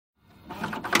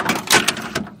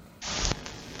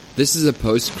This is a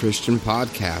post-Christian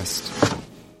podcast.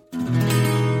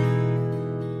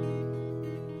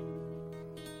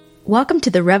 Welcome to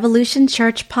the Revolution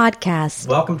Church podcast.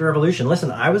 Welcome to Revolution. Listen,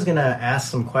 I was going to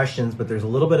ask some questions, but there's a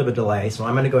little bit of a delay, so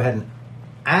I'm going to go ahead and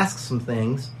ask some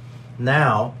things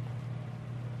now,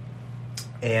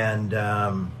 and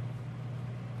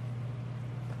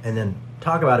then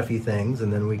talk about a few things,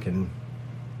 and then we can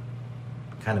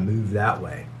kind of move that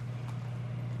way.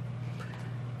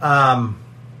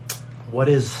 What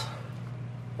was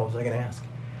I going to ask?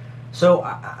 So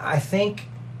I think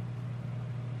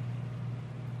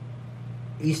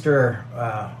Easter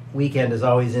weekend is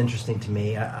always interesting to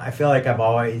me. I feel like I've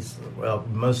always, well,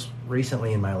 most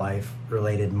recently in my life,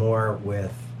 related more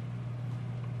with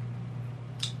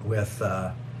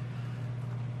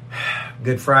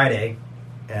Good Friday,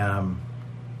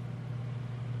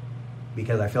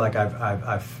 because I feel like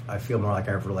I feel more like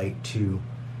I relate to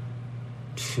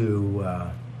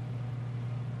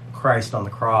Christ on the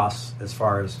cross as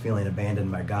far as feeling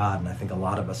abandoned by God, and I think a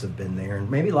lot of us have been there, and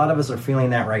maybe a lot of us are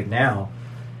feeling that right now.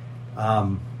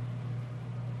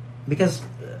 Because,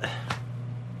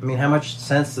 I mean, how much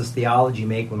sense does theology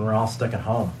make when we're all stuck at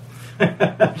home?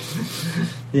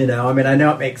 You know, I mean, I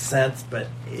know it makes sense, but,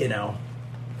 you know,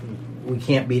 we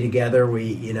can't be together.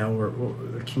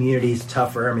 We're community's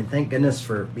tougher. I mean, thank goodness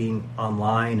for being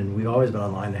online, and we've always been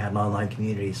online and had an online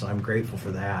community, so I'm grateful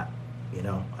for that. You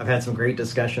know, I've had some great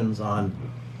discussions on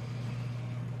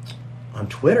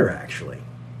Twitter, actually,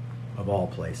 of all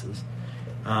places.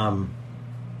 I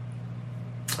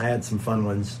had some fun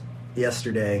ones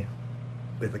yesterday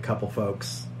with a couple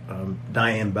folks,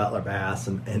 Diane Butler Bass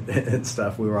and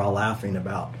stuff. We were all laughing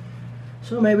about,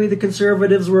 so maybe the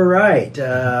conservatives were right.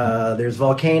 There's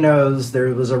volcanoes,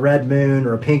 there was a red moon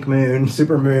or a pink moon,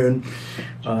 super moon.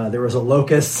 There was a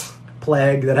locust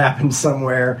plague that happened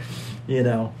somewhere, you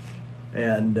know.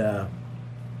 And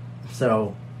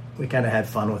so we kind of had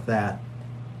fun with that.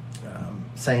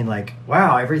 Saying like,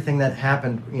 wow, everything that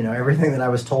happened, you know, everything that I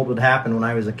was told would happen when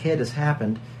I was a kid has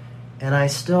happened, and I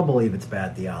still believe it's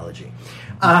bad theology.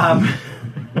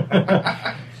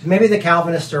 Maybe the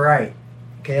Calvinists are right,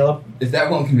 Caleb. If that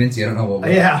won't convince you, I don't know what will.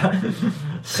 Yeah.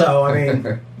 So, I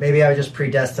mean, maybe I was just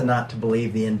predestined not to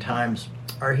believe the end times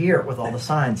are here with all the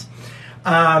signs.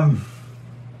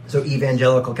 So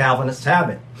evangelical Calvinists have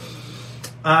it.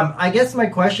 I guess my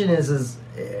question is,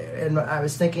 and I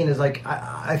was thinking is like,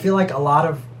 I feel like a lot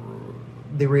of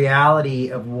the reality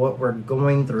of what we're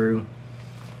going through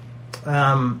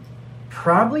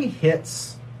probably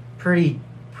hits pretty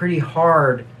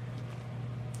hard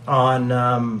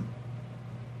on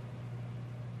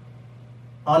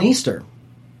Easter,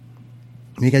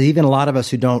 because even a lot of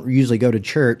us who don't usually go to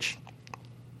church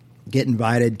get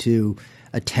invited to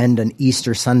attend an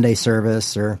Easter Sunday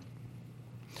service, or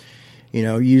you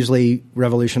know, usually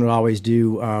Revolution would always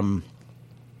do,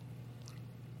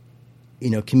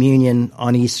 communion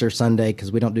on Easter Sunday,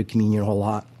 because we don't do communion a whole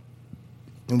lot.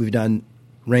 And we've done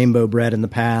rainbow bread in the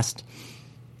past,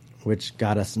 which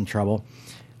got us in trouble,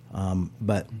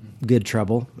 but good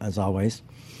trouble, as always.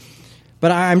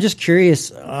 But I'm just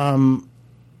curious,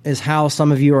 is how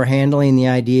some of you are handling the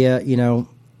idea, you know,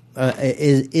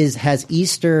 has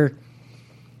Easter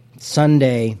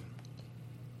Sunday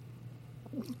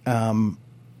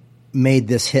made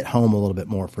this hit home a little bit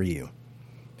more for you?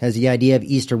 Has the idea of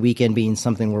Easter weekend being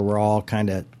something where we're all kind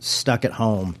of stuck at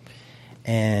home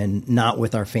and not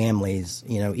with our families,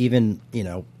 you know, even, you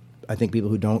know, I think people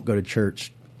who don't go to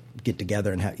church get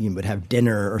together and would have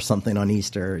dinner or something on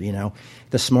Easter, you know.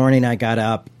 This morning I got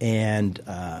up and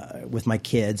with my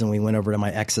kids, and we went over to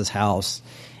my ex's house,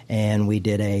 and we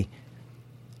did a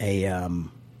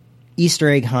Easter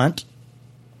egg hunt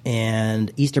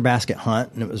and Easter basket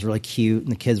hunt, and it was really cute,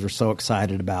 and the kids were so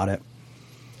excited about it.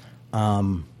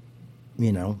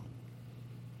 You know,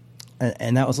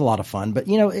 and that was a lot of fun. But,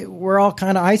 you know, we're all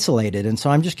kind of isolated, and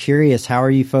so I'm just curious, how are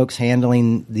you folks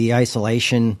handling the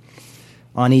isolation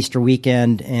on Easter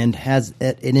weekend, and has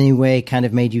it in any way kind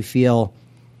of made you feel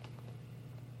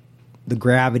the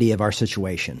gravity of our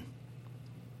situation?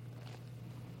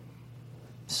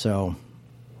 So,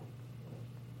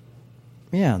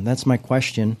 yeah, that's my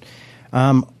question.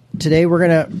 Today we're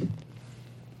going to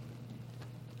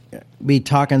be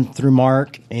talking through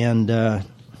Mark, and I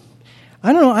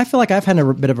don't know, I feel like I've had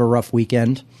a bit of a rough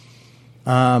weekend.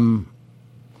 Not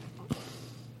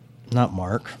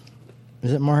Mark.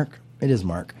 Is it Mark? It is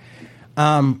Mark.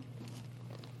 You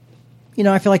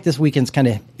know, I feel like this weekend's kind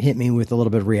of hit me with a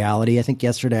little bit of reality. I think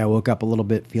yesterday I woke up a little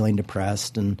bit feeling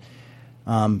depressed, and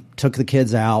Took the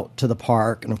kids out to the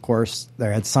park, and of course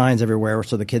there had signs everywhere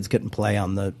so the kids couldn't play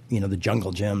on the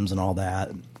jungle gyms and all that.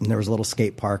 And there was a little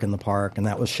skate park in the park, and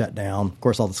that was shut down. Of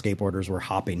course, all the skateboarders were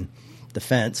hopping the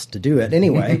fence to do it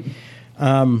anyway.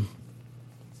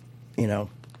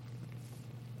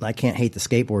 I can't hate the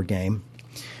skateboard game.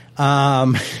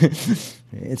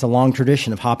 It's a long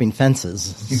tradition of hopping fences,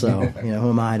 so who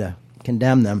am I to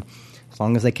condemn them? As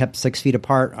long as they kept 6 feet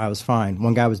apart, I was fine.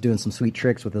 One guy was doing some sweet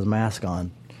tricks with his mask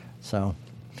on. So,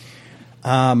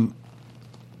 but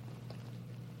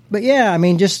yeah, I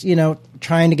mean, just,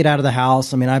 trying to get out of the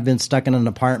house. I mean, I've been stuck in an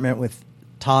apartment with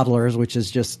toddlers, which is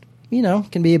just,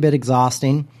 can be a bit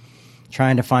exhausting,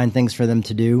 trying to find things for them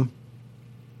to do.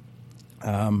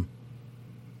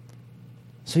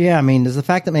 So yeah, I mean, does the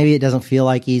fact that maybe it doesn't feel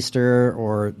like Easter,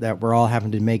 or that we're all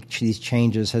having to make these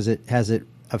changes, is it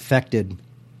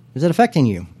affecting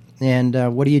you?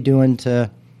 And what are you doing to,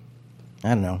 I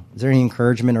don't know, is there any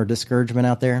encouragement or discouragement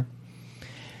out there?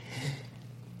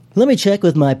 Let me check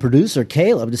with my producer,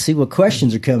 Caleb, to see what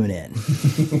questions are coming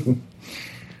in.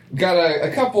 Got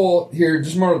a couple here,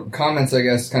 just more comments, I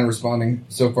guess, kind of responding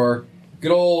so far.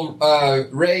 Good old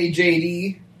Ray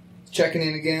JD checking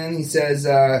in again. He says,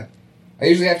 I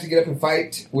usually have to get up and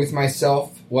fight with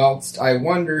myself whilst I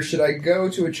wonder, should I go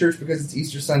to a church because it's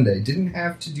Easter Sunday? Didn't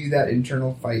have to do that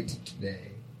internal fight today.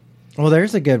 Well,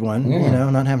 there's a good one. Yeah.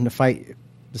 Not having to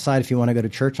decide if you want to go to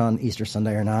church on Easter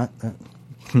Sunday or not.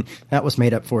 That was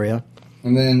made up for you.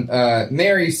 And then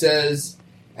Mary says,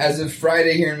 as of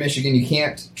Friday here in Michigan, you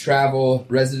can't travel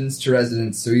residence to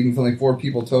residence, so even with only 4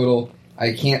 people total,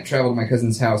 I can't travel to my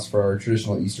cousin's house for our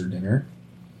traditional Easter dinner.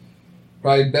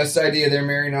 Probably best idea there,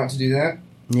 Mary, not to do that.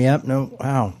 Yep. No.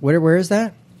 Wow. Where is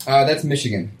that? That's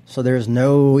Michigan. So there's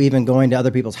no even going to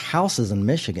other people's houses in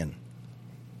Michigan.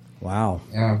 Wow.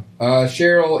 Yeah.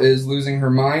 Cheryl is losing her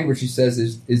mind, which she says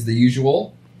is the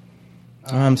usual.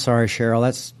 I'm sorry,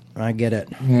 Cheryl. I get it.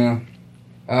 Yeah.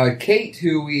 Kate,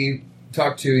 who we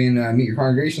talked to in Meet Your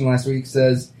Congregation last week,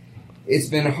 says, it's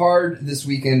been hard this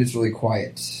weekend. It's really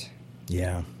quiet.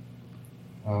 Yeah.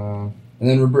 And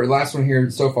then last one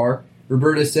here so far.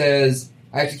 Roberta says,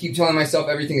 I have to keep telling myself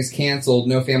everything is canceled,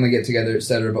 no family get-together,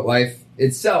 etc., but life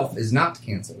itself is not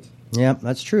canceled. Yep,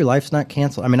 that's true. Life's not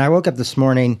canceled. I mean, I woke up this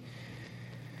morning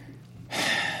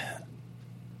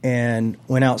and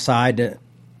went outside to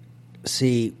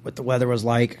see what the weather was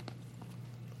like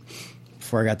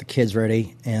before I got the kids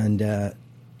ready, and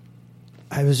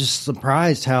I was just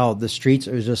surprised how the streets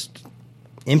are just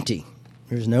empty.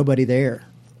 There's nobody there.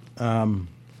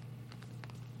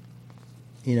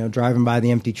 Driving by the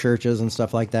empty churches and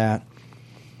stuff like that.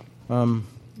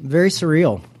 Very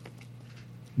surreal.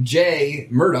 Jay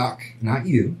Murdoch, not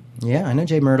you. Yeah, I know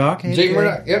Jay Murdoch. Hey, Jay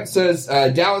Murdoch, yep, says,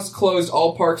 Dallas closed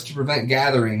all parks to prevent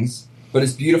gatherings, but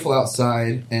it's beautiful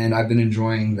outside, and I've been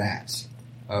enjoying that.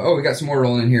 We got some more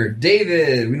rolling in here.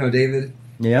 David, we know David.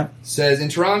 Yeah. Says, in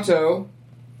Toronto,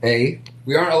 we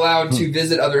aren't allowed to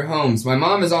visit other homes. My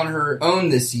mom is on her own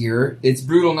this year. It's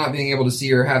brutal not being able to see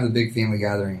her have the big family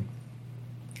gathering.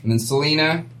 And then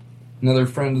Selena, another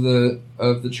friend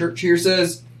of the church here,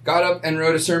 says, got up and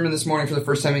wrote a sermon this morning for the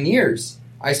first time in years.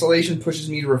 Isolation pushes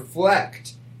me to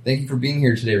reflect. Thank you for being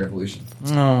here today, Revolution.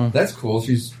 Oh. That's cool.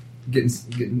 She's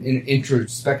getting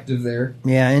introspective there.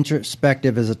 Yeah,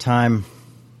 introspective is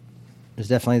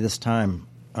definitely this time.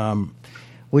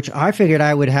 Which I figured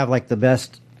I would have like the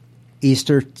best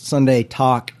Easter Sunday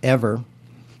talk ever.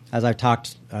 As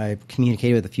I've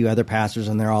communicated with a few other pastors,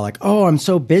 and they're all like, oh, I'm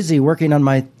so busy working on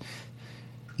my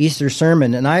Easter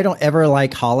sermon. And I don't ever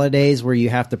like holidays where you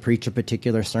have to preach a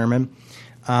particular sermon.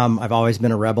 I've always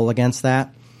been a rebel against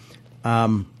that.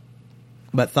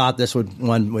 But thought this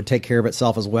one would take care of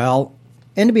itself as well.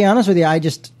 And to be honest with you, I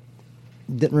just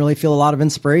didn't really feel a lot of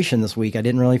inspiration this week. I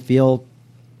didn't feel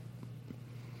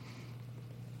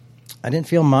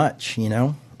much,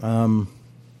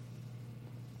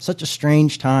 Such a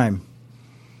strange time.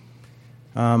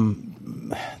 The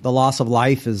loss of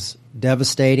life is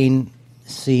devastating.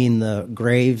 Seeing the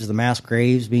mass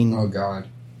graves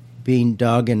being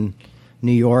dug in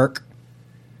New York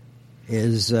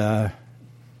is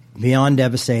beyond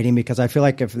devastating, because I feel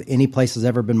like if any place has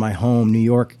ever been my home, New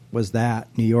York was that.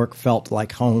 New York felt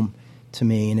like home to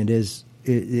me, and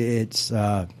it's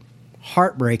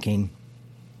heartbreaking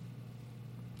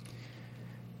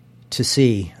to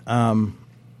see. So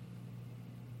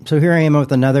here I am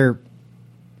with another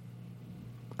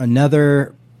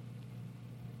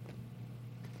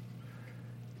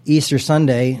Easter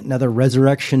Sunday, another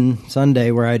Resurrection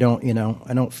Sunday, where I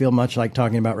don't feel much like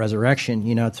talking about resurrection.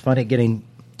 It's funny getting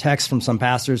texts from some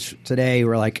pastors today who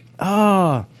are like,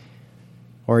 or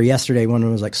Or yesterday when it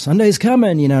was like, Sunday's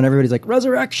coming, and everybody's like,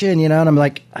 resurrection, and I'm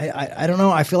like, I don't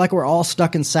know. I feel like we're all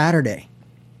stuck in Saturday.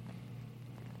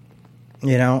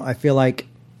 I feel like,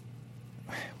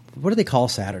 what do they call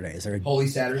Saturday? Is there Holy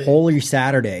Saturday? Holy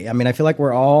Saturday. I mean, I feel like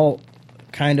we're all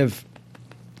kind of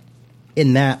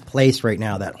in that place right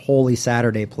now, that Holy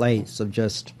Saturday place of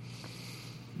just,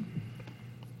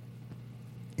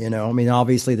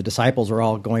 obviously the disciples were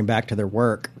all going back to their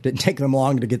work. Didn't take them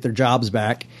long to get their jobs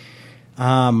back.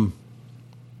 I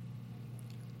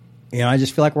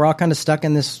just feel like we're all kind of stuck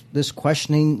in this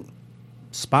questioning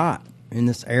spot, in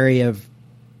this area of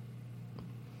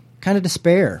kind of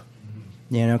despair,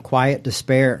 quiet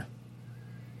despair.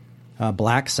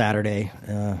 Black Saturday,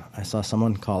 I saw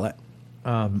someone call it.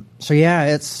 So yeah,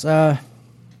 it's that's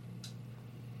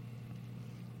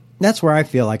where I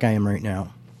feel like I am right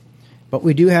now. But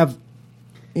we do have,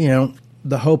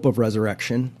 the hope of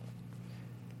resurrection.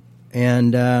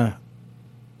 And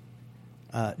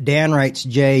Dan writes,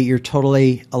 Jay, you're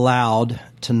totally allowed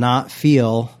to not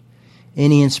feel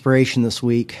any inspiration this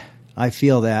week. I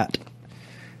feel that.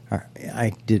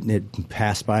 I didn't, it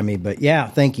passed by me, but yeah,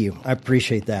 thank you. I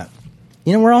appreciate that.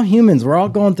 We're all humans. We're all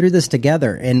going through this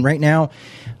together. And right now,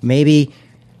 maybe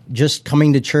just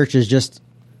coming to church is just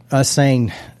us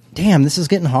saying, damn, this is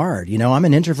getting hard. I'm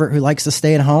an introvert who likes to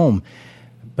stay at home.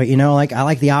 But, I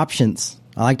like the options.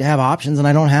 I like to have options, and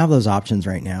I don't have those options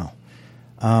right now.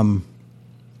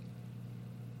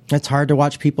 It's hard to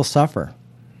watch people suffer.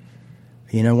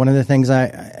 One of the things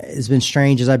has been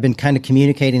strange is I've been kind of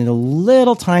communicating a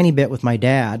little tiny bit with my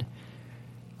dad.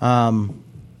 And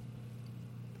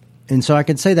so I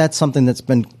could say that's something that's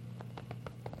been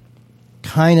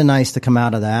kind of nice to come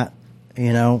out of that.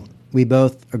 We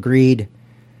both agreed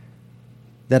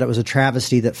that it was a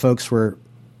travesty that folks were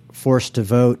forced to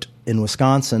vote in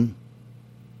Wisconsin.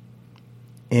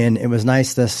 And it was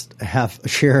nice to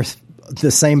share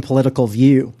the same political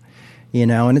view,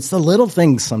 and it's the little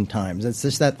things sometimes. It's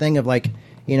just that thing of like,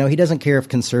 he doesn't care if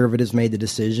conservatives made the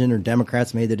decision or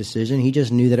Democrats made the decision. He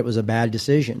just knew that it was a bad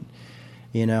decision,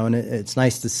 and it's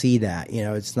nice to see that,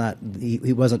 it's not,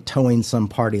 he wasn't towing some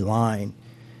party line,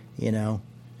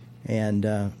 and,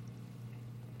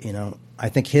 I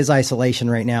think his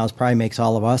isolation right now probably makes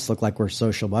all of us look like we're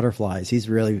social butterflies. He's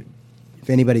really,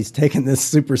 if anybody's taken this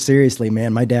super seriously,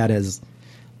 man, my dad has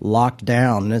locked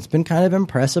down, and it's been kind of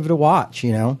impressive to watch,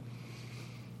 he's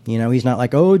not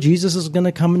like, oh, Jesus is going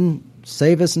to come and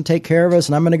save us and take care of us,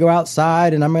 and I'm going to go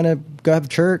outside and I'm going to go have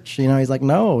church. He's like,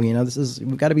 no,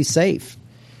 we've got to be safe.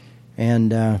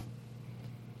 And,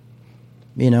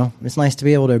 it's nice to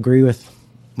be able to agree with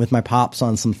my pops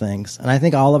on some things. And I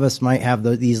think all of us might have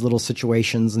these little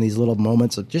situations and these little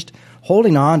moments of just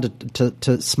holding on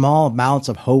to small amounts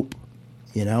of hope,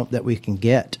 that we can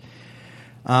get.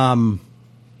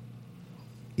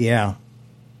 Yeah,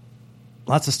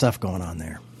 lots of stuff going on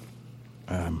there.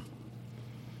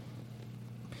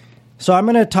 So I'm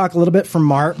going to talk a little bit from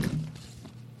Mark,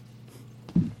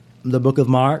 the book of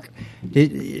Mark.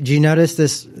 Did you notice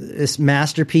this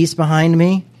masterpiece behind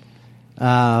me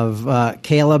of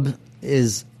Caleb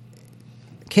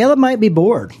might be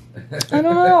bored. I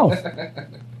don't know.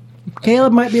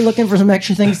 Caleb might be looking for some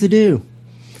extra things to do.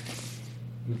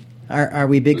 Are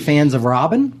we big fans of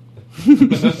Robin?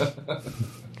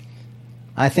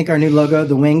 I think our new logo,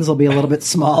 the wings, will be a little bit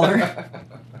smaller.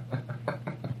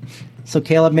 So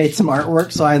Caleb made some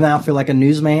artwork, so I now feel like a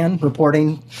newsman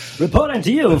reporting to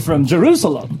you from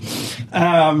Jerusalem.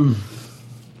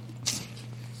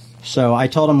 So I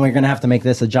told him we're going to have to make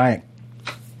this a giant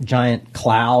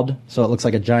cloud, so it looks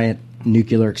like a giant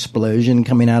nuclear explosion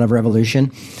coming out of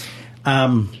Revolution.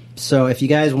 So if you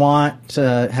guys want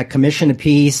to commission a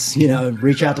piece,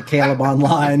 reach out to Caleb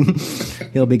online.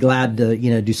 He'll be glad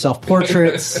to, do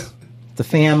self-portraits, the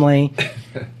family.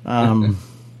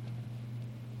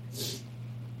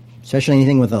 Especially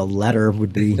anything with a letter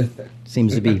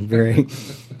seems to be very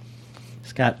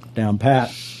Scott down pat.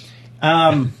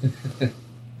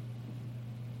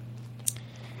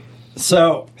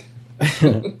 So,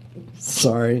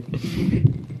 sorry.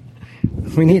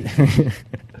 We need.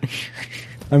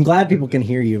 I'm glad people can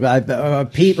hear you.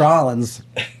 Pete Rollins.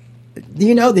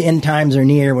 The end times are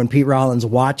near when Pete Rollins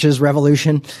watches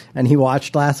Revolution, and he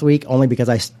watched last week only because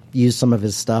I used some of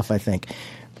his stuff, I think.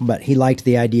 But he liked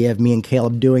the idea of me and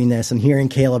Caleb doing this and hearing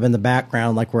Caleb in the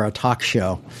background like we're a talk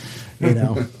show.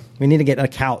 We need to get a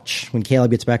couch when Caleb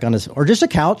gets back on or just a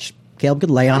couch. Caleb could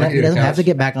lay on it. He doesn't have to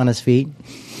get back on his feet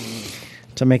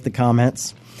to make the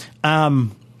comments.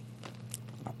 So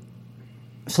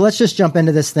let's just jump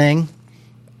into this thing.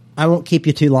 I won't keep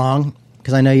you too long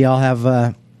because I know y'all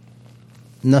have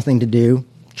nothing to do.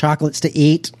 Chocolates to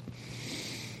eat.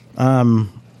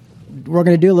 We're going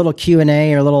to do a little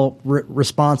Q&A or a little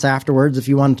response afterwards. If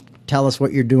you want to tell us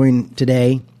what you're doing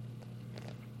today,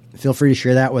 feel free to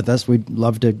share that with us. We'd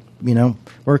love to,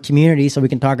 we're a community, so we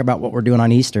can talk about what we're doing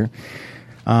on Easter.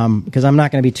 Because I'm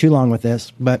not going to be too long with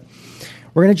this. But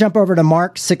we're going to jump over to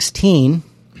Mark 16,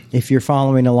 if you're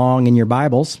following along in your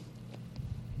Bibles.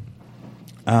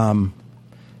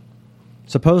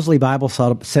 Supposedly Bible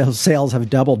sales have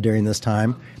doubled during this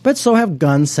time, but so have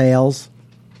gun sales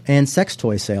and sex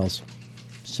toy sales.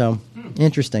 So,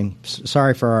 interesting.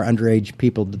 Sorry for our underage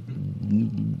people.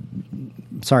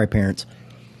 Sorry, parents.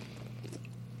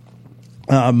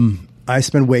 I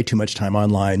spend way too much time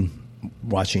online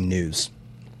watching news.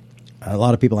 A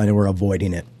lot of people I know are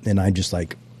avoiding it, and I just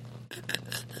like...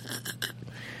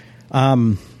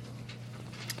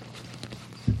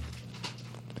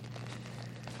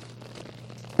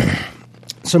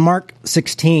 So Mark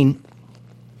 16,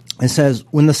 it says,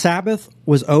 when the Sabbath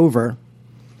was over,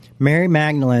 Mary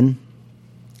Magdalene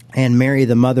and Mary,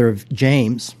 the mother of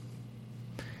James,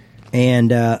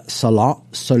 and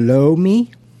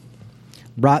Salome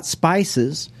brought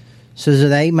spices so that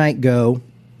they might go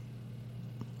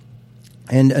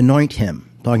and anoint him.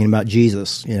 Talking about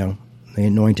Jesus, they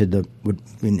anointed would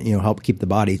help keep the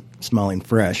body smelling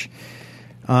fresh.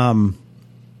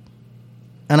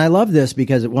 And I love this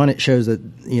because it shows that,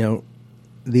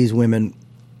 these women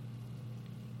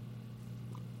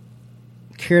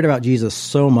cared about Jesus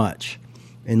so much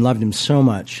and loved him so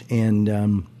much.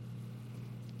 And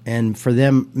for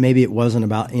them, maybe it wasn't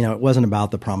about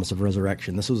the promise of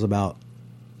resurrection. This was about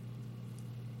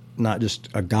not just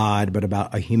a God, but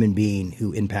about a human being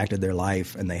who impacted their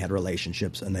life, and they had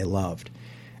relationships and they loved,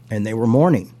 and they were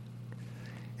mourning.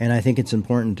 And I think it's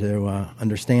important to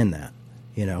understand that,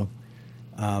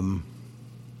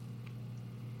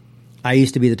 I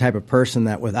used to be the type of person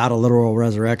that without a literal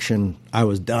resurrection, I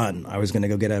was done. I was going to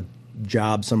go get a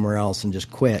job somewhere else and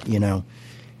just quit,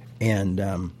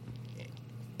 And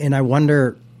I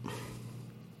wonder,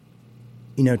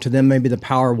 to them maybe the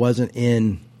power wasn't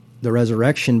in the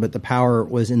resurrection, but the power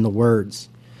was in the words.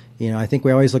 I think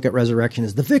we always look at resurrection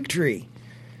as the victory.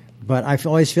 But I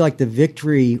always feel like the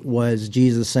victory was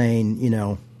Jesus saying,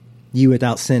 you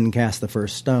without sin cast the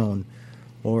first stone,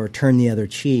 or turn the other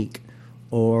cheek,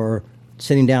 or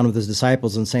sitting down with his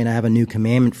disciples and saying, I have a new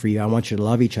commandment for you. I want you to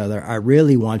love each other. I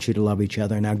really want you to love each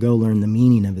other. Now go learn the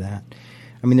meaning of that.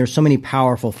 I mean, there's so many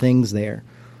powerful things there.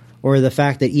 Or the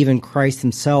fact that even Christ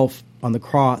himself on the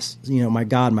cross, my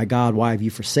God, why have you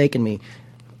forsaken me?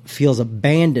 Feels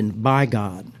abandoned by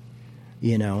God,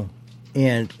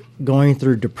 and going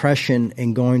through depression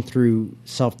and going through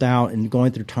self-doubt and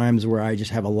going through times where I just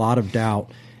have a lot of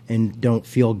doubt and don't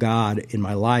feel God in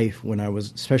my life, when I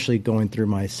was especially going through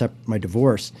my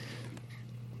divorce,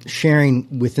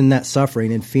 sharing within that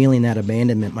suffering and feeling that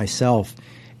abandonment myself,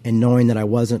 and knowing that I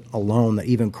wasn't alone, that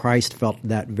even Christ felt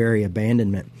that very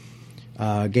abandonment,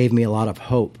 gave me a lot of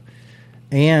hope.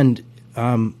 And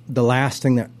the last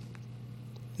thing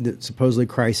that supposedly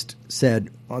Christ said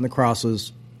on the cross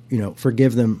was,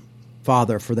 forgive them,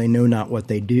 Father, for they know not what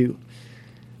they do.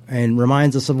 And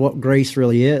reminds us of what grace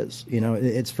really is.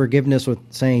 It's forgiveness with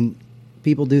saying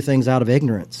people do things out of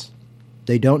ignorance.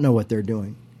 They don't know what they're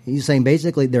doing. He's saying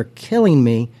basically they're killing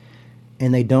me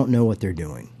and they don't know what they're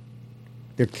doing.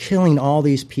 They're killing all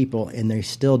these people and they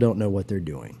still don't know what they're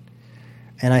doing.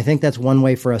 And I think that's one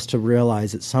way for us to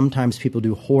realize that sometimes people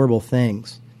do horrible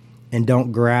things and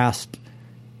don't grasp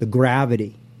the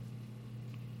gravity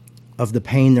of the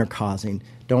pain they're causing,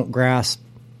 don't grasp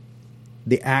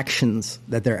the actions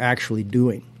that they're actually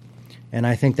doing. And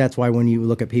I think that's why when you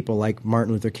look at people like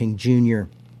Martin Luther King Jr.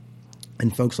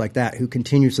 and folks like that who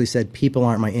continuously said, people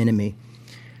aren't my enemy,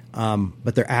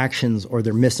 but their actions or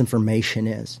their misinformation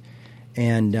is.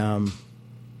 And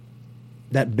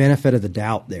that benefit of the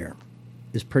doubt there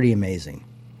is pretty amazing.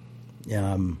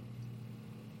 To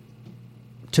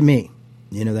me,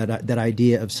 that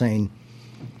idea of saying,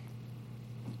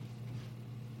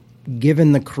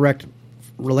 given the correct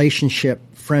relationship,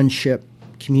 friendship,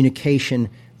 communication,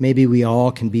 maybe we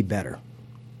all can be better.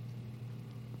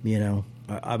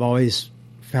 I've always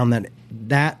found that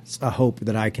that's a hope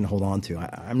that I can hold on to.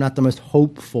 I'm not the most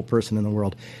hopeful person in the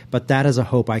world, but that is a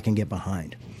hope I can get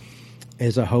behind.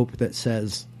 Is a hope that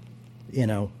says,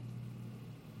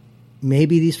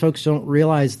 maybe these folks don't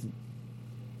realize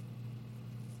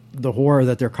the horror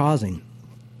that they're causing.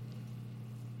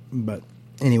 But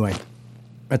anyway,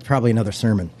 that's probably another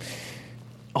sermon.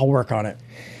 I'll work on it.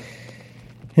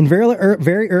 And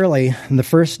very early in the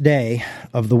first day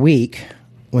of the week,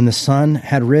 when the sun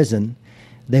had risen,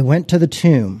 they went to the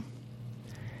tomb.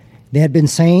 They had been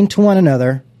saying to one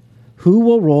another, "Who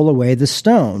will roll away the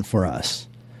stone for us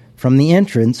from the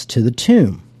entrance to the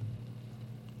tomb?"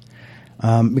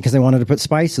 Because they wanted to put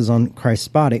spices on Christ's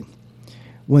body.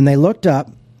 When they looked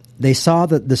up, they saw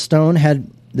that the stone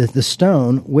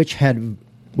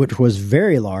which was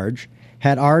very large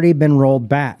had already been rolled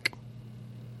back.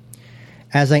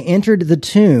 As they entered the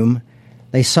tomb,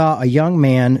 they saw a young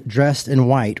man dressed in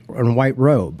white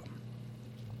robe,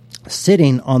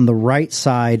 sitting on the right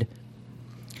side,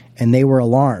 and they were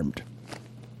alarmed.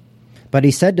 But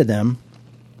he said to them,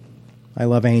 I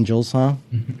love angels, huh?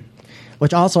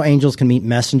 Which also angels can meet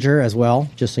messenger as well,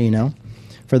 just so you know.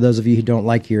 For those of you who don't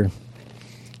like your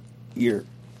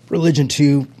Religion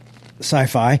 2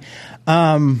 sci-fi.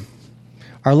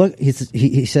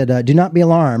 He said, "Do not be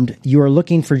alarmed. You are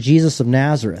looking for Jesus of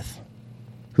Nazareth,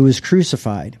 who was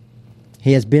crucified.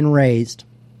 He has been raised.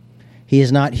 He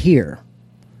is not here.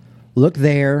 Look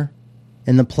there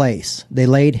in the place they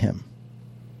laid him.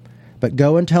 But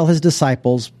go and tell his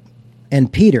disciples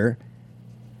and Peter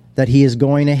that he is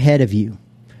going ahead of you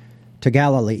to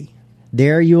Galilee.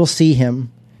 There you will see him,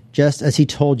 just as he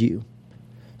told you."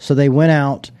 So they went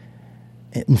out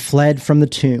and fled from the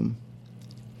tomb,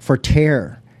 for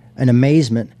terror and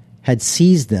amazement had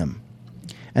seized them.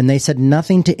 And they said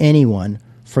nothing to anyone,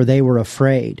 for they were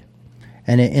afraid.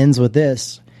 And it ends with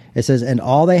this. It says, "And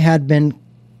all they had been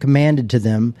commanded to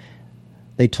them,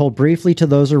 they told briefly to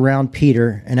those around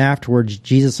Peter, and afterwards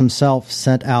Jesus himself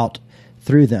sent out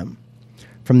through them,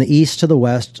 from the east to the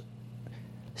west,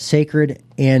 sacred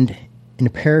and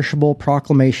imperishable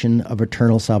proclamation of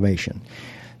eternal salvation."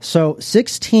 So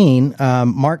 16,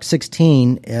 Mark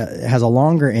 16 has a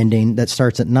longer ending that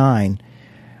starts at 9.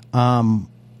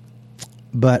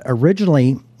 But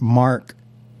originally, Mark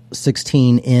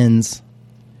 16 ends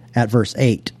at verse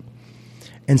 8.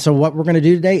 And so what we're going to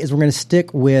do today is we're going to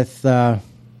stick with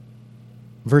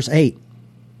verse 8.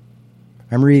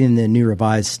 I'm reading the New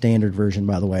Revised Standard Version,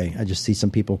 by the way. I just see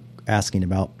some people asking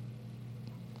about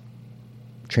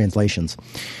translations.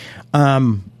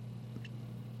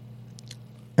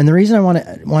 And the reason I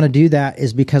want to do that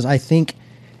is because I think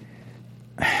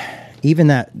even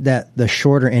that the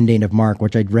shorter ending of Mark,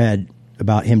 which I'd read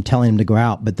about him telling him to go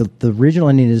out, but the original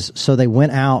ending is, "So they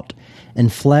went out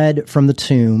and fled from the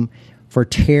tomb, for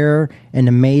terror and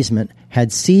amazement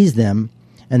had seized them,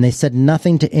 and they said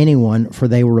nothing to anyone, for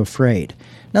they were afraid."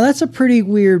 Now that's a pretty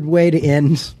weird way to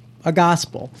end a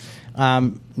gospel.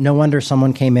 No wonder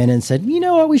someone came in and said, "You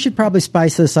know what, we should probably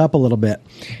spice this up a little bit."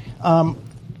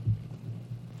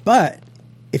 But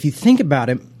if you think about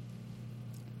it,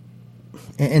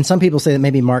 and some people say that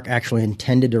maybe Mark actually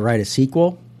intended to write a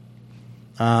sequel,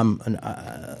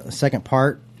 a second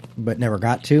part, but never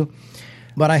got to.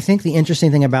 But I think the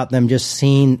interesting thing about them just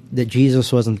seeing that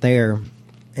Jesus wasn't there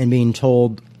and being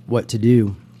told what to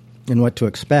do and what to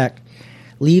expect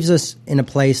leaves us in a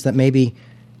place that maybe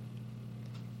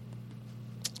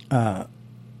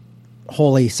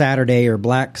Holy Saturday or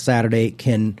Black Saturday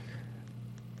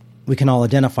we can all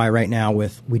identify right now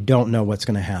with. We don't know what's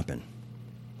going to happen.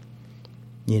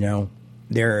 You know,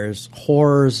 there's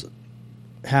horrors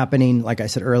happening. Like I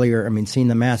said earlier, I mean, seeing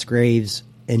the mass graves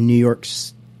in New York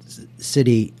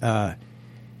City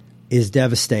is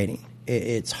devastating.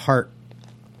 It's heart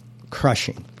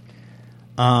crushing.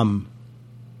 And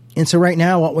so right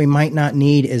now, what we might not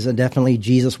need is definitely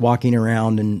Jesus walking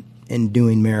around and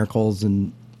doing miracles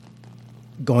and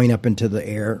going up into the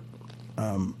air.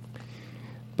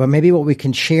 But maybe what we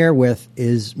can share with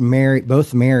is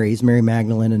both Marys, Mary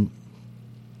Magdalene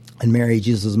and Mary,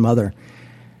 Jesus' mother,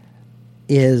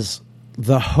 is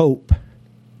the hope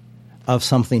of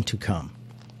something to come.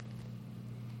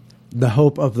 The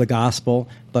hope of the gospel,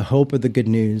 the hope of the good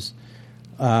news,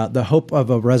 the hope of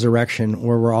a resurrection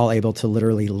where we're all able to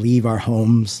literally leave our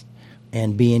homes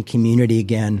and be in community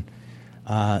again,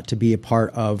 to be a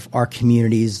part of our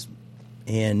communities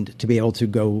and to be able to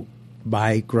go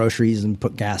buy groceries and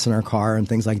put gas in our car and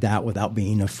things like that without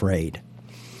being afraid.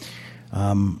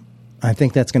 I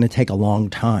think that's going to take a long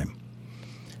time.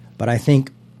 But I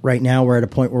think right now we're at a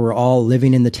point where we're all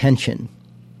living in the tension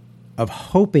of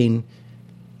hoping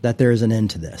that there is an end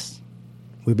to this.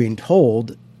 We're being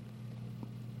told,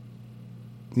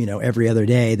 every other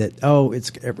day that,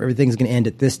 everything's going to end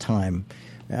at this time.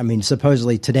 I mean,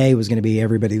 supposedly today was going to be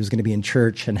everybody was going to be in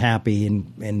church and happy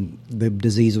and the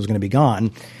disease was going to be gone.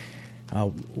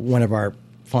 One of our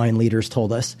fine leaders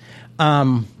told us.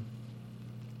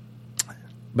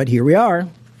 But here we are.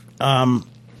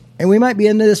 And we might be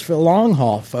into this for the long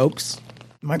haul, folks.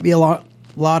 Might be a lot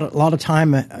of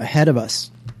time ahead of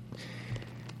us.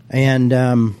 And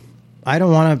I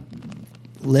don't want to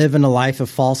live in a life of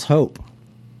false hope.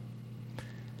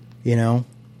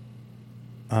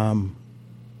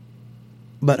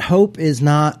 But hope is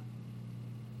not,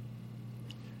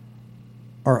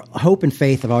 or hope and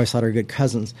faith I've always thought are good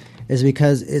cousins, is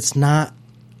because it's not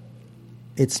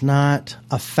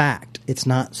a fact. It's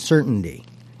not certainty.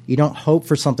 You don't hope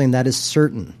for something that is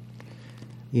certain.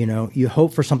 You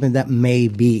hope for something that may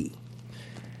be.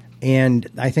 And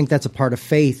I think that's a part of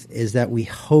faith, is that we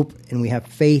hope and we have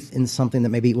faith in something that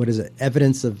may be,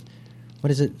 evidence of,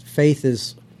 faith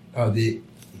is... Oh, the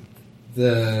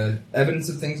evidence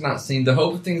of things not seen, the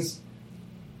hope of things,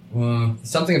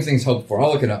 something of things hoped for.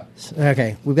 I'll look it up.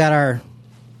 Okay, we've got our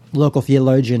local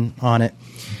theologian on it.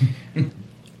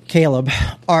 Caleb,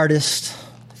 artist,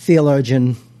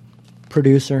 theologian,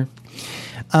 producer.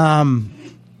 The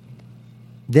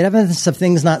evidence of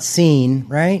things not seen,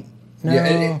 right? No.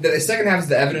 Yeah, the second half is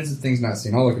the evidence of things not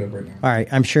seen. I'll look it up right now. All right,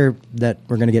 I'm sure that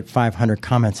we're going to get 500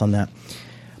 comments on that.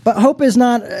 But hope is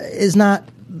not a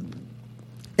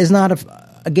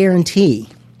guarantee.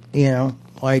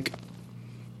 Like,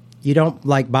 you don't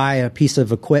like buy a piece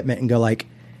of equipment and go like,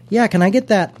 yeah, can I get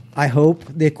that? I hope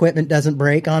the equipment doesn't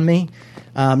break on me.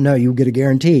 No, you get a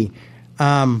guarantee.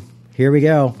 Here we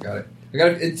go. Got it.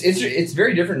 It's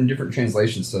very different in different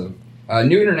translations. So,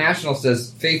 New International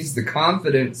says faith is the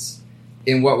confidence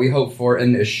in what we hope for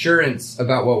and assurance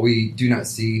about what we do not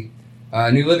see.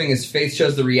 New Living is faith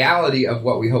shows the reality of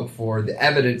what we hope for, the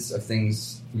evidence of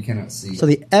things we cannot see. So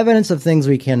the evidence of things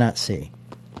we cannot see.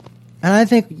 And I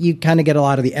think you kind of get a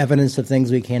lot of the evidence of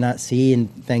things we cannot see in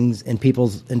things in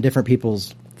different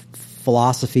people's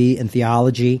philosophy and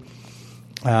theology,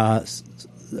 in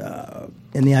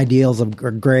the ideals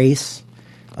of grace,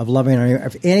 of loving.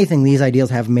 If anything, these ideals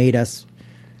have made us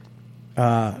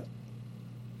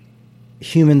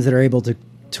humans that are able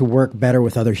to work better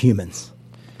with other humans,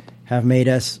 have made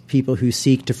us people who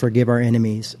seek to forgive our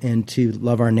enemies and to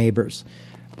love our neighbors.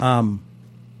 And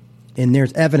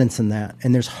there's evidence in that,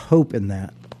 and there's hope in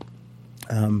that.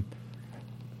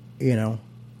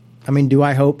 Do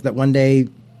I hope that one day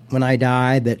when I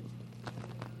die that,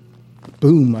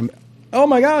 boom, oh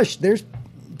my gosh, there's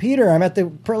Peter, I'm at the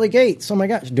pearly gates. Oh my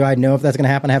gosh, do I know if that's going to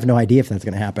happen? I have no idea if that's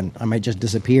going to happen. I might just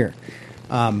disappear.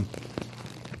 But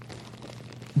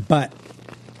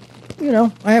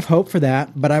I have hope for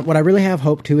that. But what I really have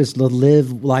hope to is to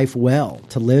live life well,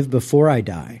 to live before I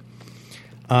die,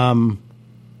 to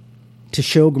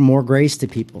show more grace to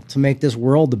people, to make this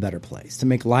world a better place, to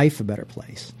make life a better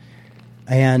place.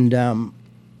 And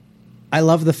I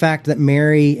love the fact that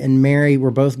Mary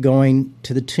were both going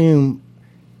to the tomb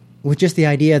with just the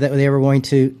idea that they were going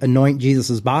to anoint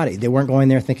Jesus' body. They weren't going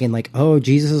there thinking like, oh,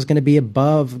 Jesus is going to be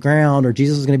above ground or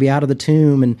Jesus is going to be out of the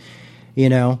tomb. And,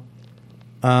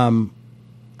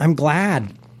 I'm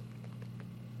glad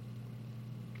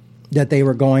that they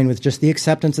were going with just the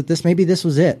acceptance that maybe this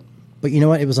was it. But you know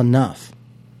what? It was enough.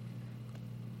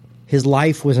 His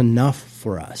life was enough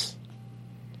for us,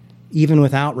 even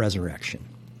without resurrection.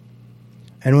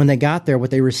 And when they got there, what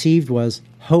they received was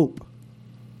hope.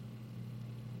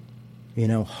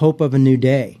 Hope of a new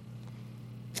day,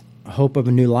 hope of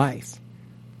a new life.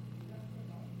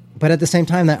 But at the same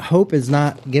time, that hope is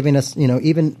not giving us,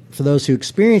 even for those who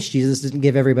experienced Jesus, didn't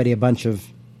give everybody a bunch of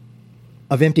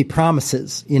empty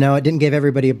promises. It didn't give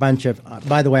everybody a bunch of,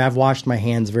 by the way, I've washed my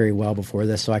hands very well before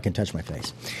this, so I can touch my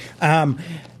face.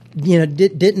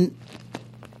 Didn't,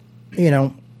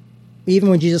 even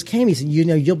when Jesus came, he said,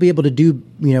 you'll be able to do,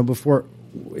 before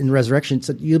in the resurrection,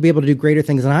 so you'll be able to do greater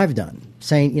things than I've done.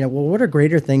 Saying, well, what are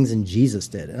greater things than Jesus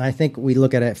did? And I think we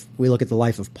look at the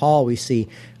life of Paul, we see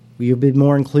you'll be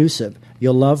more inclusive,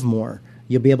 you'll love more,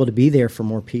 you'll be able to be there for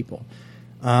more people.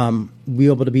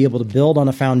 We'll be able to build on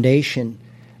a foundation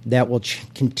that will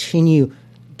continue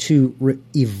to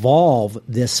evolve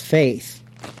this faith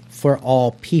for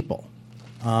all people.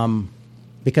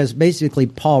 Because basically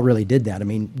Paul really did that. I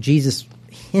mean, Jesus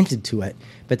hinted to it,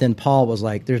 but then Paul was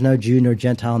like, there's no Jew nor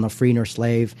Gentile, no free nor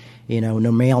slave, no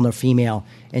male nor female,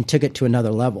 and took it to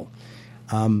another level.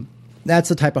 That's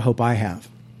the type of hope I have.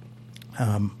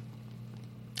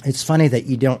 It's funny that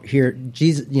you don't hear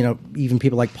Jesus, even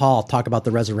people like Paul talk about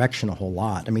the resurrection a whole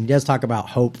lot. I mean, he does talk about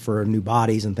hope for new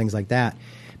bodies and things like that,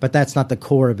 but that's not the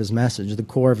core of his message. The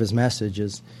core of his message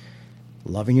is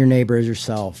loving your neighbor as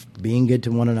yourself, being good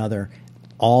to one another.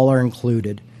 All are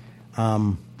included.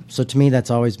 So to me, that's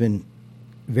always been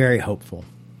very hopeful.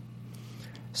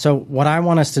 So what I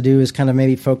want us to do is kind of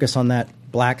maybe focus on that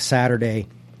Black Saturday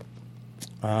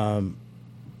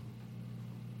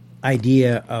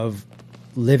idea of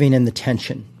living in the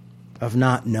tension of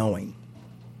not knowing.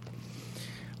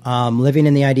 Living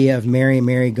in the idea of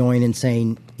Mary going and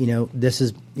saying, this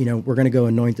is, we're going to go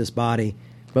anoint this body,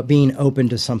 but being open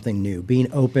to something new,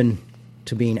 being open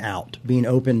to being out, being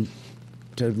open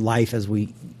to life as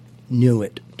we knew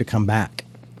it to come back.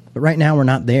 But right now we're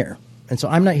not there. And so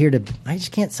I'm not here to, I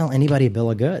just can't sell anybody a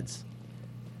bill of goods.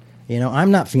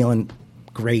 I'm not feeling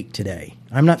great today.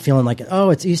 I'm not feeling like, oh,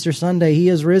 it's Easter Sunday. He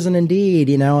is risen indeed,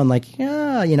 and like,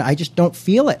 yeah, I just don't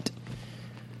feel it.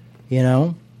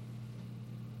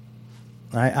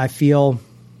 I feel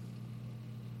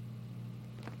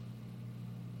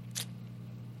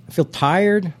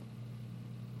tired.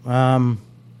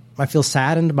 I feel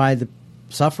saddened by the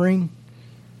suffering.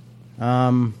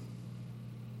 I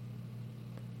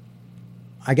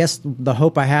guess the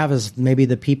hope I have is maybe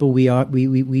the people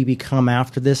we become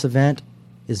after this event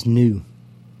is new,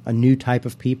 a new type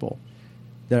of people.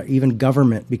 That even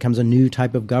government becomes a new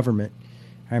type of government.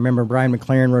 I remember Brian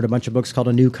McLaren wrote a bunch of books called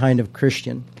A New Kind of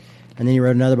Christian, and then he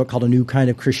wrote another book called A New Kind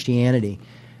of Christianity.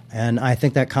 And I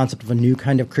think that concept of a new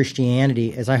kind of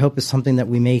Christianity is something that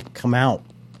we may come out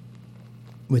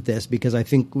with this, because I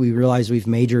think we realize we've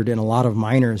majored in a lot of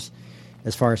minors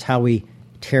as far as how we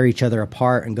tear each other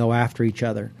apart and go after each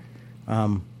other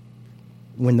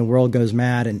when the world goes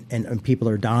mad and people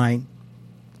are dying,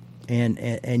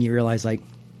 and you realize, like,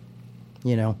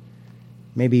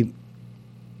 maybe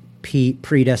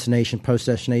predestination,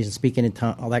 post-destination, speaking in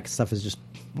tongues, all that stuff is just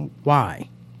why,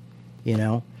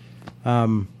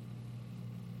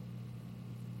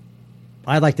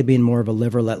 I'd like to be in more of a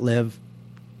live or let live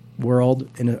world,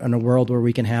 in a world where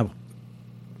we can have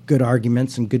good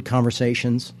arguments and good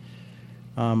conversations.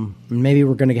 Maybe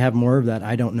we're going to have more of that.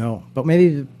 I don't know. But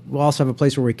maybe we'll also have a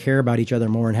place where we care about each other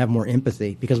more and have more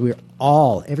empathy, because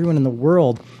everyone in the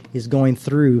world is going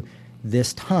through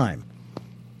this time.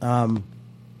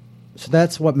 So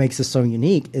that's what makes us so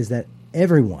unique, is that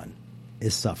everyone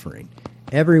is suffering.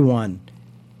 Everyone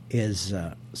is,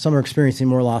 some are experiencing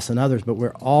more loss than others, but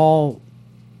we're all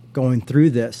going through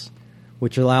this,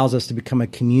 which allows us to become a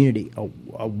community,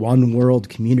 a one world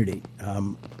community.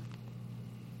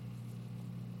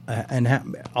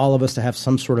 And all of us to have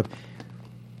some sort of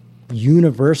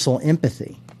universal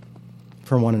empathy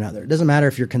for one another. It doesn't matter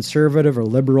if you're conservative or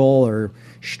liberal or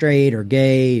straight or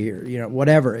gay or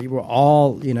whatever. We're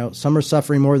all, some are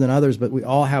suffering more than others, but we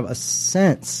all have a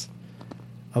sense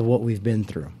of what we've been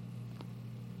through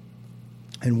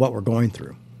and what we're going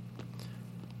through.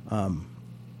 I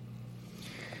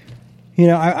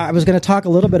was going to talk a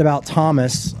little bit about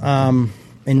Thomas and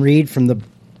read from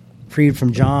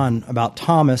John about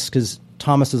Thomas, because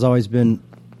Thomas has always been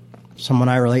someone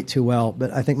I relate to well,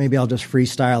 but I think maybe I'll just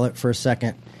freestyle it for a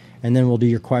second, and then we'll do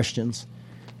your questions,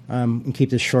 and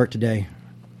keep this short today.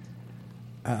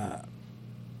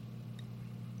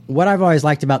 What I've always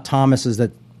liked about Thomas is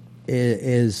that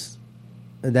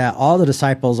all the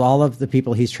disciples, all of the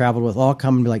people he's traveled with, all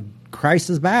come and be like,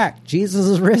 Christ is back, Jesus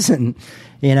is risen,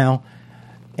 and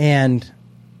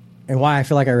why I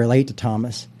feel like I relate to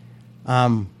Thomas.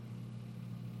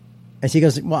 As he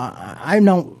goes, well, I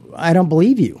don't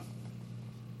believe you.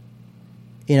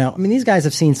 These guys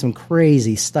have seen some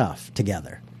crazy stuff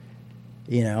together.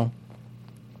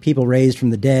 People raised from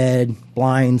the dead,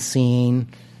 blind seeing,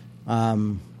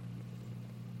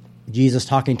 Jesus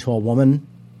talking to a woman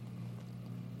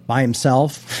by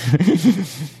himself,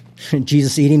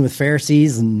 Jesus eating with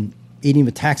Pharisees and eating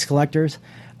with tax collectors.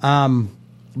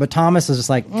 But Thomas is just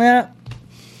like,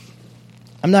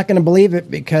 I'm not going to believe it,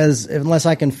 because unless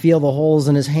I can feel the holes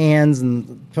in his hands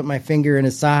and put my finger in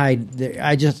his side,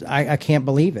 I can't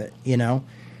believe it,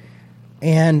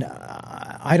 And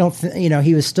I don't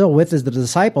he was still with the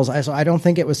disciples. So I don't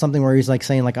think it was something where he's like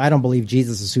saying, like, I don't believe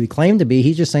Jesus is who he claimed to be.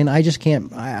 He's just saying, I just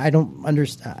can't, I don't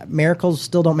understand. Miracles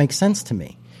still don't make sense to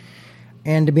me.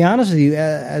 And to be honest with you,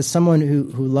 as someone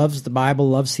who loves the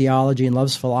Bible, loves theology, and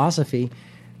loves philosophy,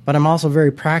 but I'm also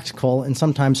very practical and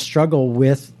sometimes struggle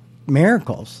with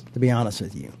miracles, to be honest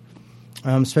with you,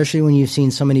 especially when you've seen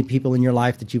so many people in your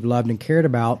life that you've loved and cared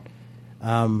about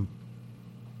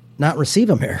not receive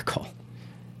a miracle.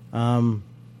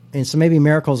 And so maybe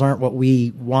miracles aren't what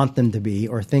we want them to be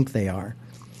or think they are.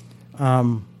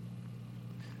 But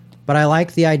I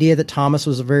like the idea that Thomas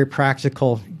was a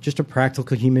practical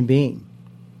human being,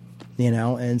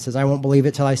 and says, I won't believe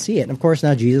it till I see it. And of course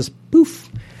now Jesus,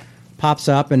 pops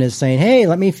up and is saying, hey,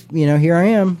 let me, here I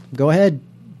am. Go ahead.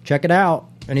 Check it out.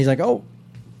 And he's like, oh,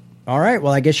 all right,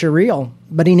 well, I guess you're real.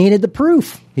 But he needed the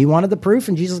proof. He wanted the proof,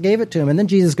 and Jesus gave it to him. And then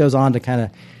Jesus goes on to kind of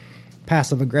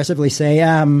passive-aggressively say,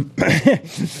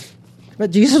 but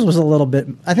Jesus was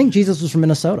I think Jesus was from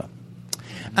Minnesota.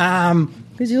 Because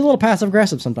he's a little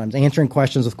passive-aggressive sometimes, answering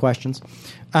questions with questions.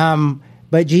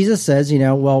 But Jesus says,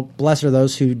 well, blessed are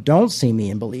those who don't see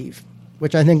me and believe,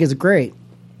 which I think is great.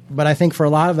 But I think for a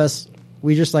lot of us,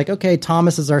 We just like, okay,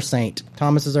 Thomas is our saint.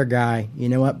 Thomas is our guy. You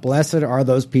know what? Blessed are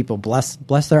those people. Bless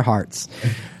their hearts,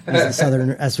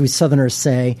 as we Southerners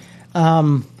say.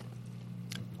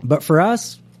 But for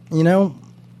us, you know,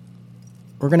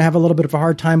 we're going to have a little bit of a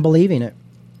hard time believing it.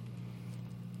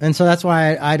 And so that's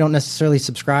why I don't necessarily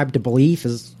subscribe to belief.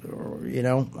 You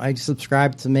know, I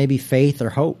subscribe to maybe faith or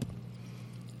hope.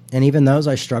 And even those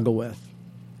I struggle with.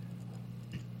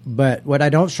 But what I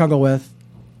don't struggle with,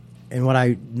 and what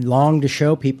I long to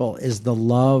show people, is the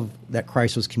love that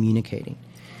Christ was communicating.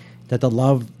 That the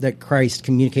love that Christ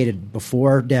communicated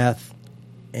before death,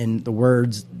 and the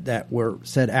words that were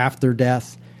said after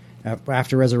death,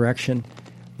 after resurrection,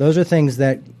 those are things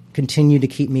that continue to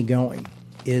keep me going.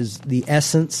 Is the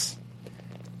essence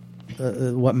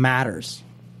what matters.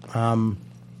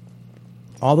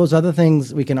 All those other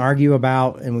things we can argue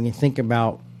about and we can think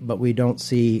about, but we don't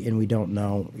see and we don't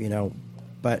know, you know.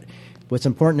 But what's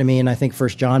important to me, and I think 1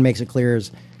 John makes it clear, is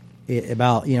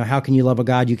about, you know, how can you love a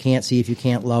God you can't see if you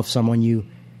can't love someone you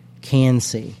can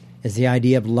see? Is the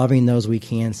idea of loving those we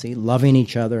can see, loving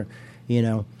each other, you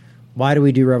know. Why do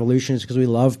we do revolutions? Because we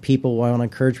love people. We want to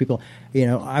encourage people. You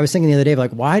know, I was thinking the other day,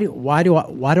 like, why do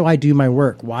I do my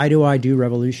work? Why do I do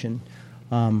revolution?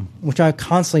 Which I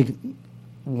constantly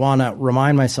want to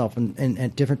remind myself, and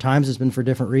at different times it's been for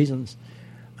different reasons.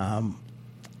 But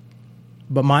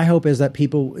my hope is that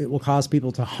it will cause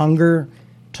people to hunger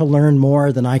to learn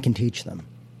more than I can teach them.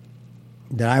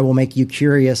 That I will make you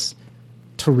curious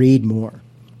to read more,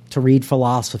 to read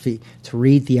philosophy, to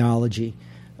read theology,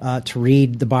 to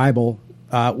read the Bible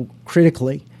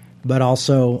critically, but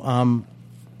also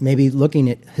maybe looking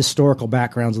at historical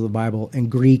backgrounds of the Bible and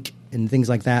Greek and things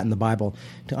like that in the Bible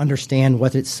to understand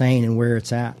what it's saying and where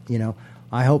it's at. You know,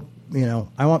 I hope, you know,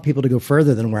 I want people to go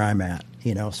further than where I'm at,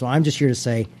 you know. So I'm just here to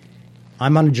say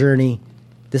I'm on a journey.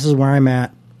 This is where I'm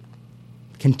at.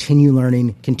 Continue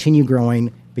learning, continue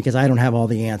growing, because I don't have all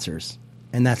the answers,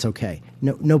 and that's okay.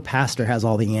 No pastor has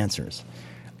all the answers.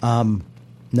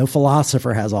 No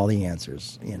philosopher has all the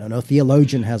answers. You know, no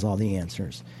theologian has all the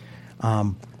answers.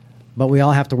 But we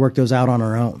all have to work those out on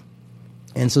our own.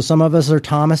 And so some of us are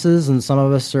Thomases, and some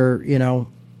of us are, you know,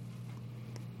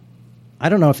 I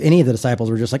don't know if any of the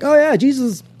disciples were just like, oh yeah,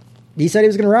 Jesus, he said he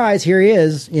was going to rise. Here he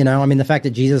is. You know, I mean, the fact that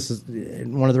Jesus,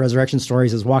 in one of the resurrection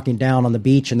stories, is walking down on the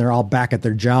beach and they're all back at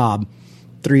their job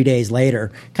 3 days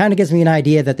later kind of gives me an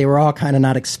idea that they were all kind of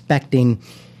not expecting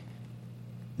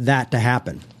that to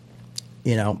happen.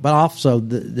 You know, but also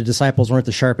the disciples weren't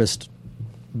the sharpest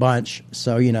bunch.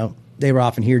 So, you know, they would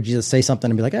often hear Jesus say something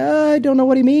and be like, I don't know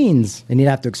what he means. And he'd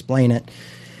have to explain it.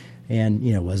 And,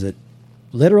 you know, was it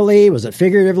literally? Was it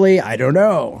figuratively? I don't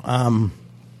know.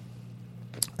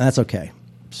 That's okay.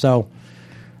 So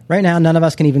right now, none of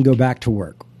us can even go back to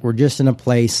work. We're just in a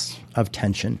place of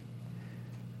tension.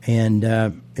 And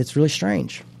it's really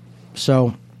strange.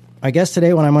 So I guess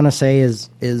today what I'm going to say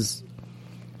is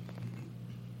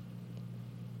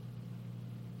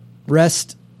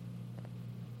rest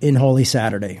in Holy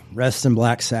Saturday. Rest in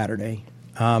Black Saturday.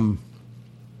 You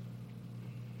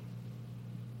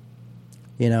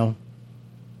know,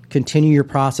 continue your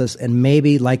process, and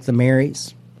maybe like the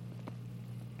Marys,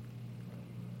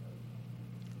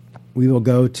 we will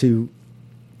go to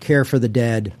care for the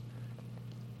dead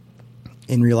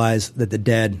and realize that the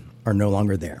dead are no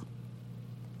longer there.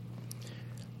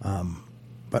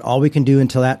 But all we can do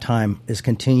until that time is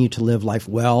continue to live life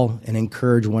well and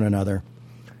encourage one another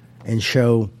and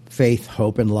show faith,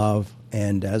 hope, and love.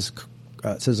 And as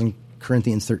it says in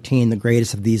Corinthians 13, the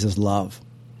greatest of these is love.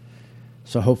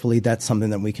 So hopefully that's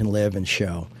something that we can live and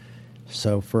show.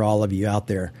 So for all of you out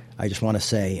there, I just want to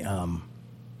say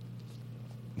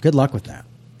good luck with that.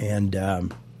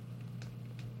 And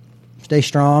stay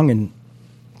strong and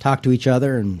talk to each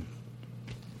other and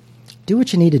do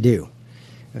what you need to do.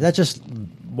 If that's just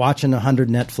watching 100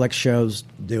 Netflix shows,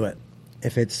 do it.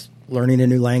 If it's learning a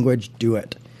new language, do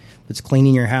it. If it's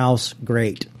cleaning your house,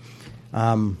 great.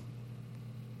 For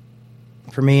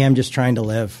me, I'm just trying to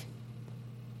live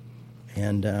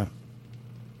and,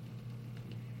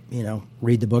 you know,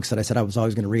 read the books that I said I was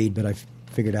always going to read, but I've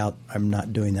figured out I'm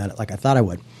not doing that like I thought I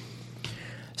would.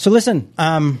 So listen,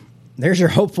 there's your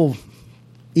hopeful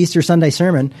Easter Sunday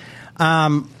sermon.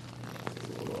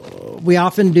 We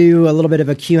often do a little bit of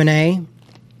a Q&A,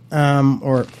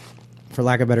 or for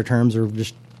lack of better terms, or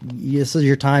just this is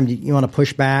your time. You want to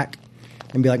push back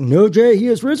and be like, no, Jay, he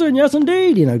is risen. Yes,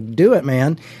 indeed. You know, do it,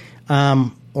 man.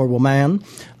 Or woman,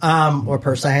 or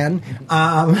person.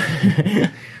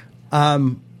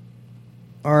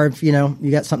 Or if, you know, you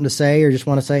got something to say or just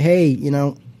want to say, hey, you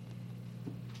know,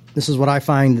 this is what I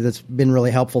find that's been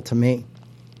really helpful to me.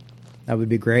 That would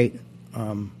be great.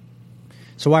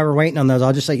 So while we're waiting on those,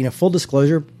 I'll just say, full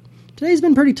disclosure, today's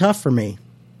been pretty tough for me.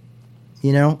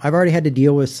 I've already had to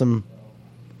deal with some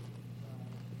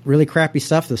really crappy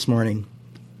stuff this morning,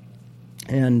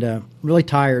 and really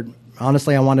tired.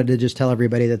 Honestly, I wanted to just tell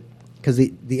everybody that, because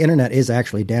the internet is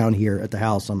actually down here at the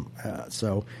house,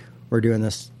 so we're doing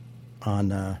this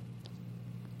on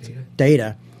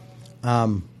data.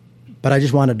 But I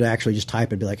just wanted to actually just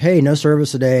type and be like, hey, no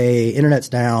service today, internet's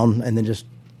down, and then just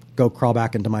go crawl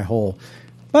back into my hole.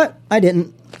 But I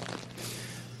didn't.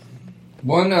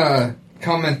 One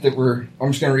comment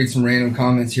I'm just going to read some random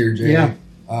comments here, Jay. Yeah.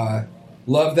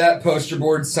 Love that poster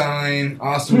board sign,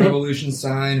 awesome revolution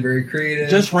sign, very creative.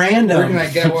 Just random. Where can I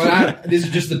get one? These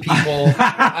are just the people.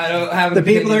 I don't have the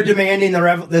people are demanding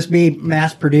this be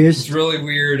mass produced. It's really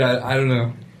weird. I don't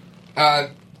know.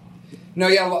 No,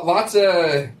 yeah, lots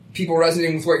of people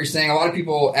resonating with what you're saying. A lot of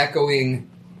people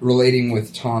relating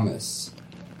with Thomas.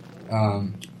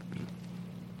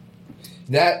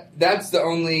 That's the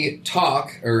only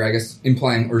talk, or I guess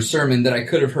implying, or sermon that I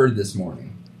could have heard this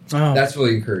morning. Oh, that's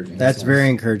really encouraging. That's very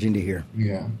encouraging to hear.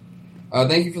 Yeah.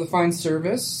 Thank you for the fine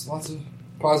service. Lots of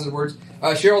positive words.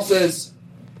 Cheryl says,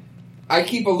 I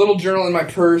keep a little journal in my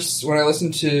purse when I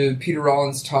listen to Peter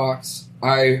Rollins talks.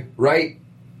 I write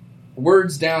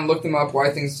words down, look them up,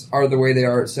 why things are the way they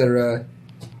are, etc.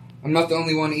 I'm not the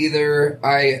only one either.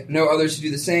 I know others who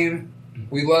do the same.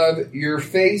 We love your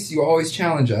face. You always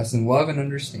challenge us in love and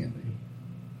understanding.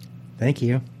 Thank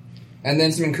you. And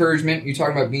then some encouragement. You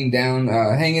talk about being down.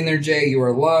 Hang in there, Jay. You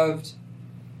are loved.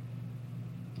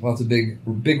 Lots of big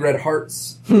red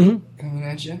hearts coming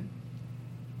at you.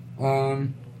 No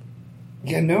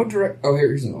direct... Oh,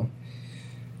 here's another one.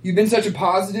 You've been such a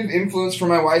positive influence for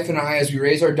my wife and I as we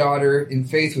raise our daughter in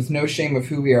faith with no shame of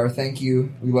who we are. Thank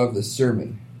you. We love this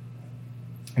sermon.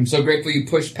 I'm so grateful you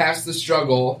pushed past the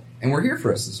struggle, and we're here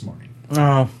for us this morning.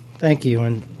 Oh, thank you,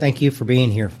 and thank you for being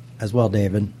here as well,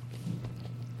 David.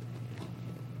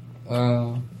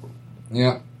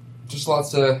 Yeah, just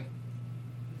lots of...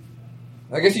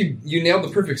 I guess you nailed the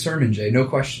perfect sermon, Jay. No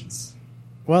questions.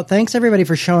 Well, thanks everybody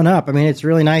for showing up. I mean, it's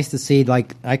really nice to see,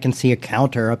 I can see a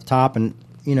counter up top, and,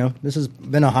 this has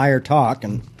been a higher talk,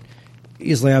 and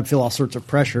usually I'd feel all sorts of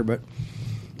pressure, but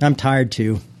I'm tired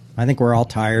too. I think we're all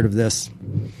tired of this,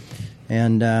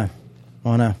 and I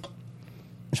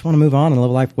just want to move on and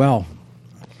live life well.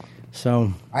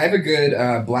 So I have a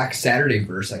good Black Saturday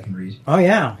verse I can read. Oh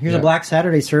yeah, here's a Black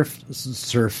Saturday surf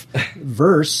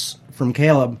verse from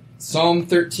Caleb. Psalm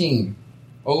 13.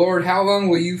 O Lord, how long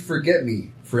will you forget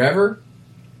me? Forever?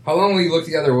 How long will you look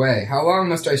the other way? How long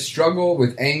must I struggle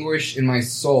with anguish in my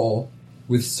soul,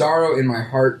 with sorrow in my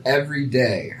heart every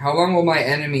day? How long will my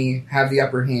enemy have the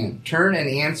upper hand? Turn and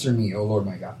answer me, O Lord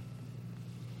my God.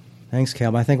 Thanks,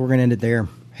 Caleb. I think we're going to end it there.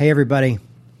 Hey, everybody.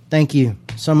 Thank you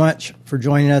so much for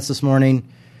joining us this morning.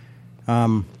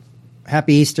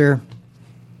 Happy Easter.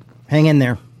 Hang in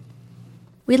there.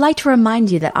 We'd like to remind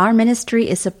you that our ministry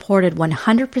is supported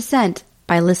 100%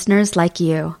 by listeners like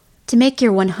you. To make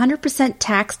your 100%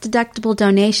 tax-deductible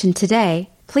donation today,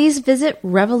 please visit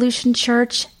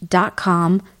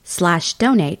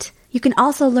revolutionchurch.com/donate. You can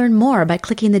also learn more by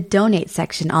clicking the donate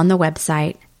section on the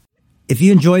website. If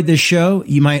you enjoyed this show,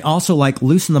 you might also like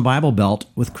Loosen the Bible Belt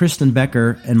with Kristen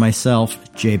Becker and myself,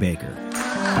 Jay Baker.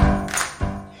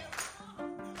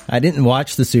 I didn't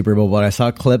watch the Super Bowl, but I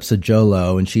saw clips of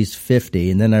J-Lo, and she's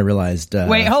 50, and then I realized...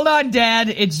 Wait, hold on, Dad.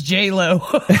 It's J-Lo.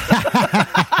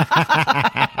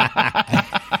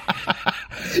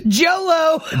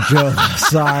 J-Lo!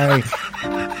 Sorry.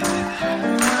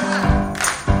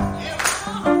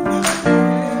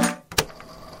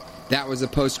 That was a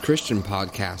Post-Christian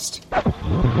podcast.